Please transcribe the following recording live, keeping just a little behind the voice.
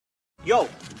Yo,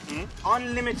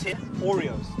 unlimited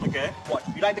Oreos. Okay. Watch.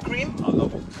 You like the cream? I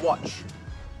love it. Watch.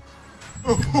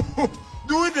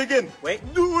 Do it again.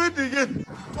 Wait. Do it again.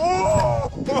 Oh!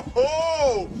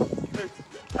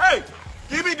 Hey,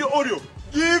 give me the Oreo.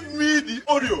 Give me the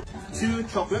Oreo. 2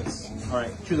 chocolates. All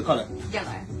right. Choose the color.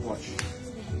 Yellow. Watch.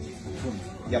 Boom.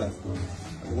 Yellow.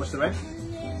 Okay, what's the red?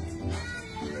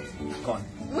 Gone.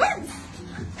 What?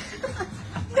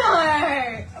 No!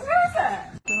 Where is it?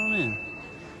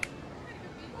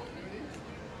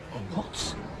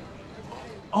 What?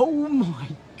 Oh my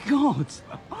god!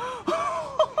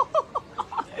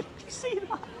 Did you see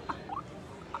that?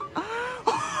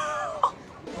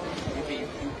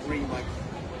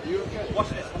 Watch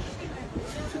this.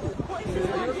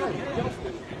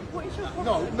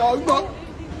 No.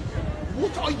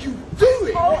 What are you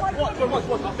doing?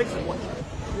 Watch. I'll fix it. Watch.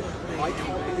 I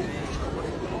can't believe it.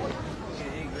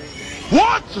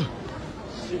 What?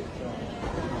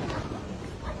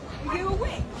 You a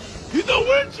witch? He's a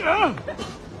witch, huh?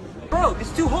 Bro,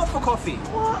 it's too hot for coffee.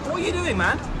 What are you doing,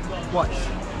 man? Watch.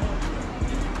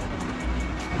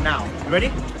 Now, you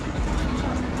ready?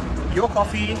 Your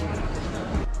coffee.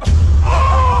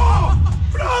 Oh!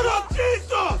 Blood of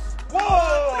Jesus!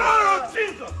 Whoa! Blood of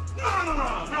Jesus! No.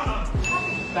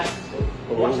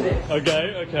 Watch this.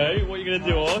 Okay. What are you gonna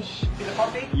do, Osh? See the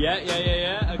coffee?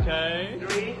 Yeah. Okay.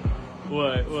 3.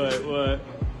 Wait.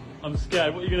 I'm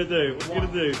scared. What are you gonna do? What are you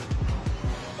gonna do?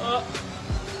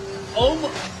 Oh my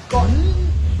god!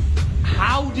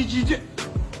 How did you do?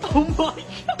 Oh my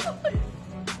god!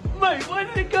 Mate, where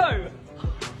did it go?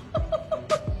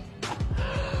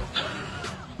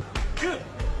 Good.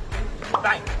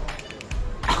 Bang.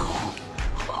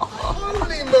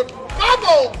 Holy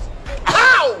McBubbles!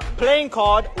 Ow! Playing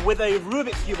card with a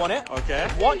Rubik's Cube on it. Okay.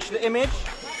 Watch the image.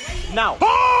 Now.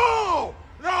 Oh!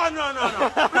 No.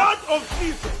 Blood of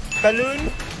Jesus!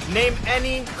 Balloon. Name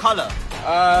any color.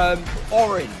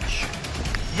 Orange.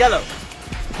 Yellow.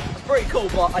 That's pretty cool,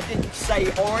 but I didn't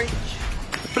say orange.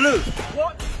 Blue.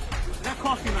 What? That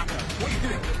coffee matter. What are you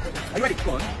doing? Are you ready?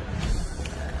 Go on.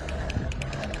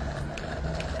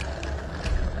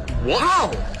 What?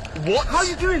 How? What? How are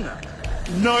you doing that?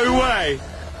 No way!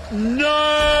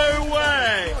 No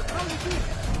way!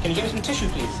 Can you give me some tissue,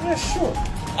 please? Yeah, sure.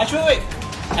 Actually, wait.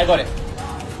 I got it.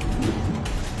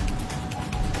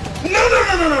 No.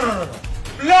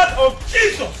 Blood of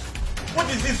Jesus! What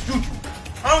is this juju?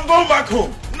 I'm going back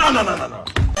home. No.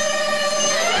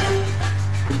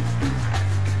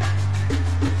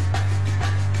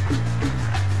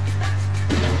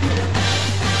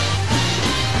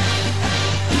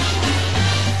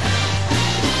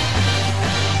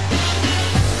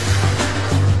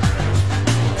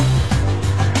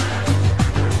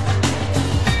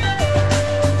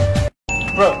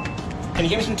 Bro, can you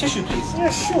give me some tissue, please?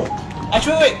 Yeah, sure.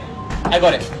 Actually, wait. I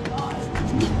got it.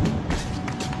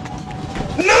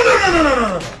 No.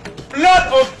 Blood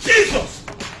of Jesus!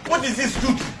 What is this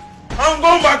juju? I'm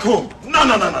going back home. No.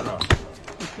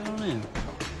 What's going on?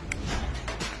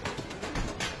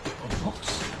 What?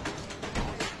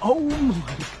 Oh my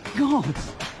god!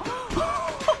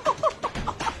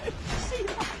 Did you see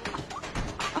that?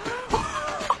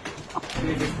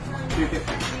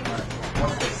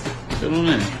 What's going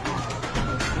on?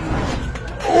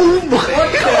 Oh my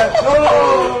God!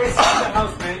 No, it's in the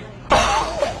house, man.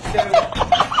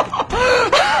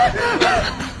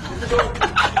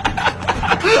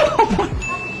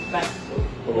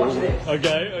 Watch this.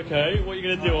 Okay. What are you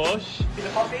gonna do, Osh? See the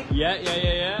coffee?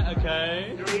 Yeah.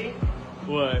 Okay. 3.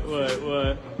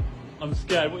 Wait. I'm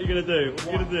scared. What are you gonna do? What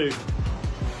are you gonna do?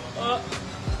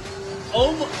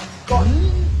 Oh my god!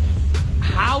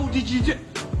 How did you do?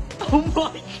 Oh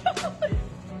my god!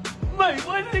 Mate,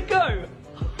 where did it go?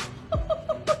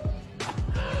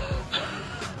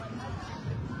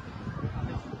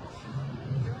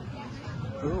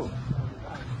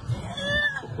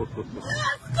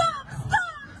 Stop!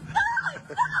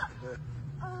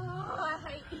 Oh, I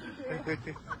hate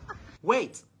you.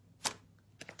 Wait.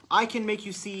 I can make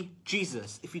you see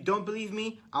Jesus. If you don't believe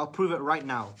me, I'll prove it right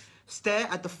now. Stare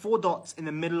at the 4 dots in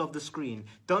the middle of the screen.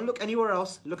 Don't look anywhere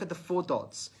else. Look at the 4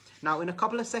 dots. Now, in a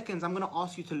couple of seconds, I'm going to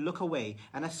ask you to look away.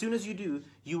 And as soon as you do,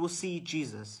 you will see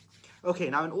Jesus. Okay,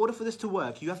 now in order for this to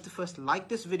work, you have to first like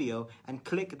this video and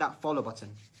click that follow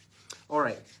button.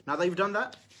 Alright, now that you've done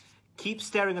that, keep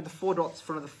staring at the 4 dots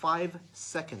for another 5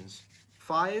 seconds.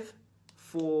 5,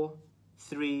 4,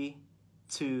 3,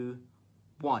 2,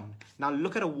 1. Now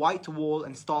look at a white wall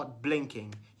and start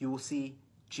blinking. You will see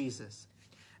Jesus.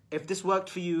 If this worked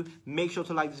for you, make sure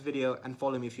to like this video and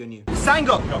follow me if you're new.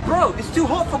 Sango! Bro, it's too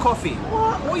hot for coffee.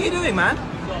 What are you doing, man?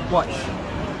 Watch.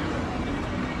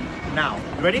 Now,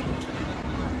 you ready?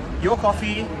 Your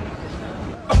coffee.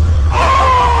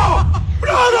 Oh!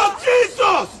 Blood of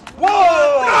Jesus!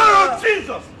 Whoa! Blood of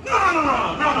Jesus!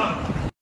 No!